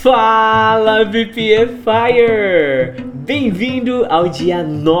Fala VPFire! Bem-vindo ao dia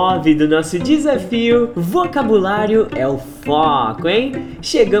 9 do nosso desafio Vocabulário é o Foco, hein?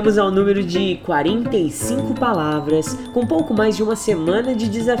 Chegamos ao número de 45 palavras com pouco mais de uma semana de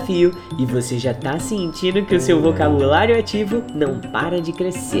desafio e você já tá sentindo que o seu vocabulário ativo não para de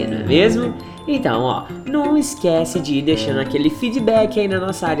crescer, não é mesmo? Então, não esquece de ir deixando aquele feedback aí na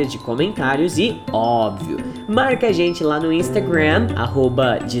nossa área de comentários e, óbvio, marca a gente lá no Instagram,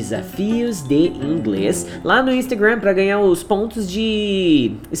 @desafios de inglês, lá no Instagram para ganhar os pontos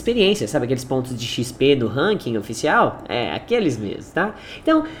de experiência, sabe aqueles pontos de XP no ranking oficial? É, aqueles mesmos, tá?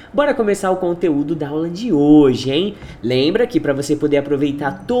 Então, bora começar o conteúdo da aula de hoje, hein? Lembra que para você poder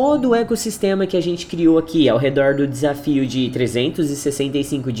aproveitar todo o ecossistema que a gente criou aqui ao redor do desafio de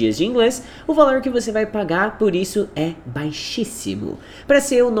 365 dias de inglês, o valor que você vai pagar por isso é baixíssimo. Para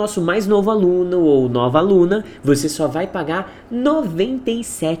ser o nosso mais novo aluno ou nova aluna, você só vai pagar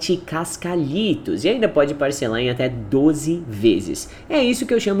 97 cascalhitos e ainda pode parcelar em até 12 vezes. É isso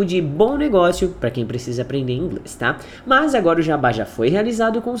que eu chamo de bom negócio para quem precisa aprender inglês, tá? Mas agora o jabá já foi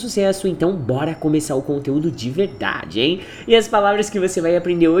realizado com sucesso, então bora começar o conteúdo de verdade, hein? E as palavras que você vai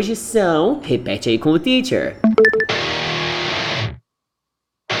aprender hoje são... Repete aí com o teacher.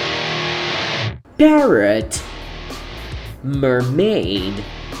 Parrot, mermaid,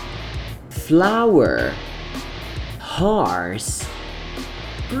 flower, horse,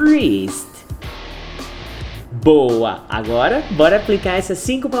 priest. Boa! Agora, bora aplicar essas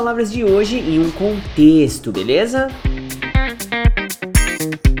 5 palavras de hoje em um contexto, beleza?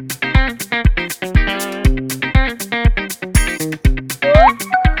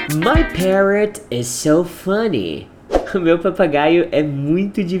 My parrot is so funny. O meu papagaio é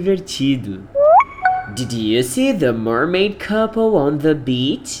muito divertido. Did you see the mermaid couple on the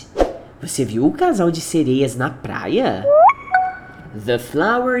beach? Você viu o casal de sereias na praia? The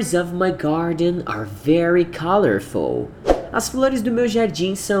flowers of my garden are very colorful. As flores do meu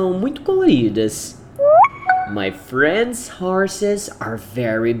jardim são muito coloridas. My friends' horses are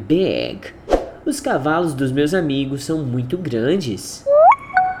very big. Os cavalos dos meus amigos são muito grandes.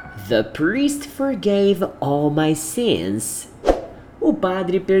 The priest forgave all my sins. O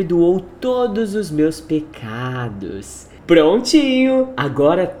padre perdoou todos os meus pecados. Prontinho!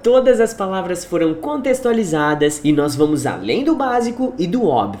 Agora todas as palavras foram contextualizadas e nós vamos além do básico e do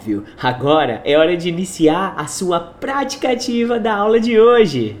óbvio. Agora é hora de iniciar a sua prática ativa da aula de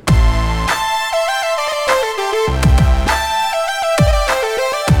hoje.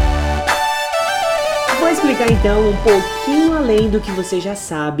 Vou explicar então um pouquinho além do que você já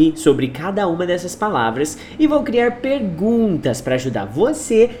sabe sobre cada uma dessas palavras e vou criar perguntas para ajudar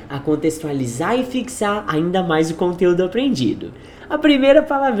você a contextualizar e fixar ainda mais o conteúdo aprendido. A primeira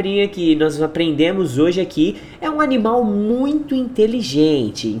palavrinha que nós aprendemos hoje aqui é um animal muito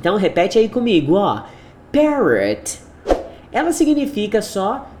inteligente, então repete aí comigo, Parrot. Ela significa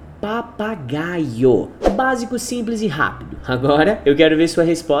só papagaio. Básico, simples e rápido. Agora eu quero ver sua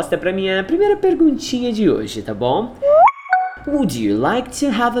resposta para minha primeira perguntinha de hoje, tá bom? Would you like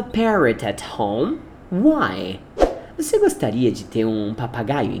to have a parrot at home? Why? Você gostaria de ter um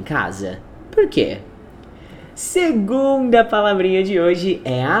papagaio em casa? Por quê? Segunda palavrinha de hoje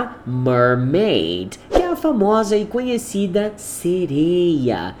é a mermaid, que é a famosa e conhecida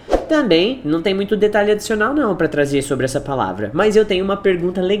sereia. Também não tem muito detalhe adicional não para trazer sobre essa palavra, mas eu tenho uma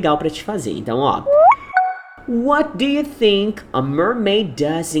pergunta legal para te fazer. Então, What do you think a mermaid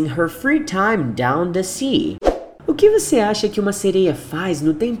does in her free time down the sea? O que você acha que uma sereia faz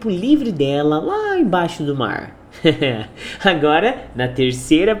no tempo livre dela lá embaixo do mar? Agora, na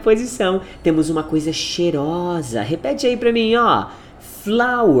terceira posição, temos uma coisa cheirosa. Repete aí pra mim,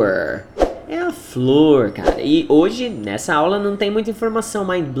 flower. É a flor, cara. E hoje, nessa aula, não tem muita informação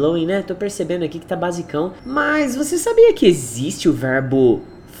mind-blowing, né? Tô percebendo aqui que tá basicão. Mas você sabia que existe o verbo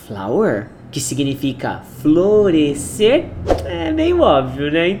flower? Que significa florescer? É meio óbvio,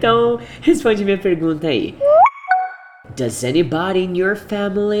 né? Então, responde minha pergunta aí. Does anybody in your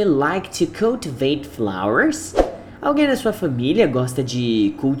family like to cultivate flowers? Alguém na sua família gosta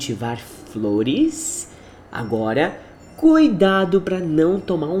de cultivar flores? Agora, cuidado para não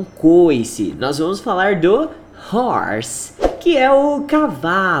tomar um coice. Nós vamos falar do horse, que é o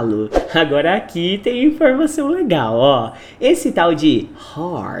cavalo. Agora aqui tem informação legal, Esse tal de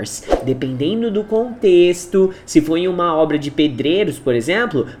horse, dependendo do contexto, se for em uma obra de pedreiros, por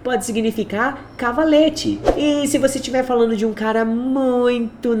exemplo, pode significar cavalete. E se você estiver falando de um cara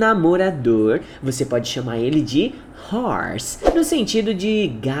muito namorador, você pode chamar ele de horse, no sentido de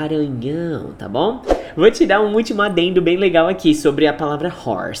garanhão, tá bom? Vou te dar um último adendo bem legal aqui sobre a palavra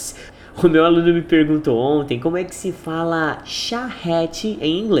horse. O meu aluno me perguntou ontem como é que se fala charrete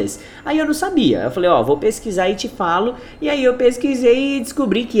em inglês. Aí eu não sabia. Eu falei, ó, vou pesquisar e te falo. E aí eu pesquisei e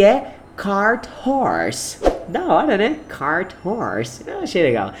descobri que é cart horse. Da hora, né? Cart horse. Eu achei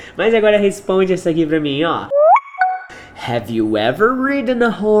legal. Mas agora responde essa aqui pra mim, ó. Have you ever ridden a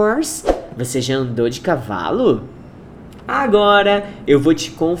horse? Você já andou de cavalo? Agora eu vou te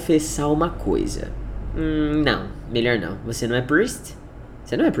confessar uma coisa. Não, melhor não. Você não é priest?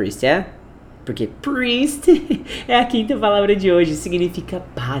 Você não é priest, é? Porque priest é a quinta palavra de hoje, significa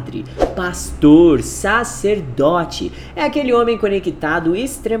padre, pastor, sacerdote. É aquele homem conectado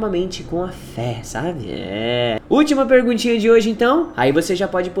extremamente com a fé, sabe? Última perguntinha de hoje então. Aí você já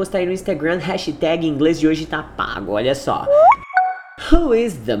pode postar aí no Instagram, hashtag inglês de hoje tá pago, olha só. Who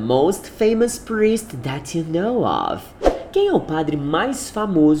is the most famous priest that you know of? Quem é o padre mais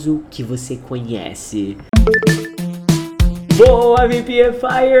famoso que você conhece? Boa,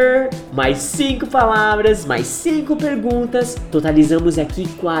 VPFire! Mais 5 palavras, mais 5 perguntas. Totalizamos aqui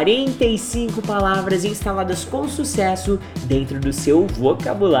 45 palavras instaladas com sucesso dentro do seu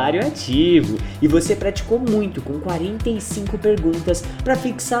vocabulário ativo. E você praticou muito com 45 perguntas para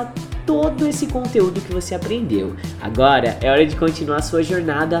fixar todo esse conteúdo que você aprendeu. Agora é hora de continuar a sua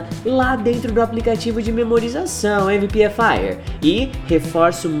jornada lá dentro do aplicativo de memorização, VPFire. E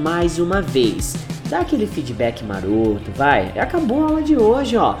reforço mais uma vez. Dá aquele feedback maroto, vai. Acabou a aula de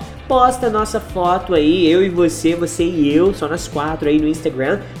hoje, ó. Posta a nossa foto aí, eu e você e eu, só nós 4 aí no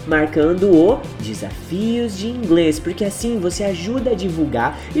Instagram, marcando o Desafios de Inglês, porque assim você ajuda a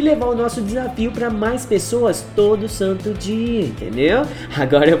divulgar e levar o nosso desafio para mais pessoas todo santo dia, entendeu?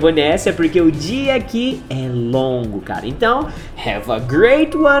 Agora eu vou nessa porque o dia aqui é longo, cara. Então, have a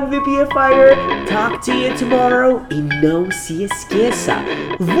great one, VPFire. Talk to you tomorrow e não se esqueça,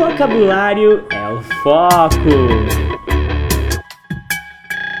 vocabulário é o foco.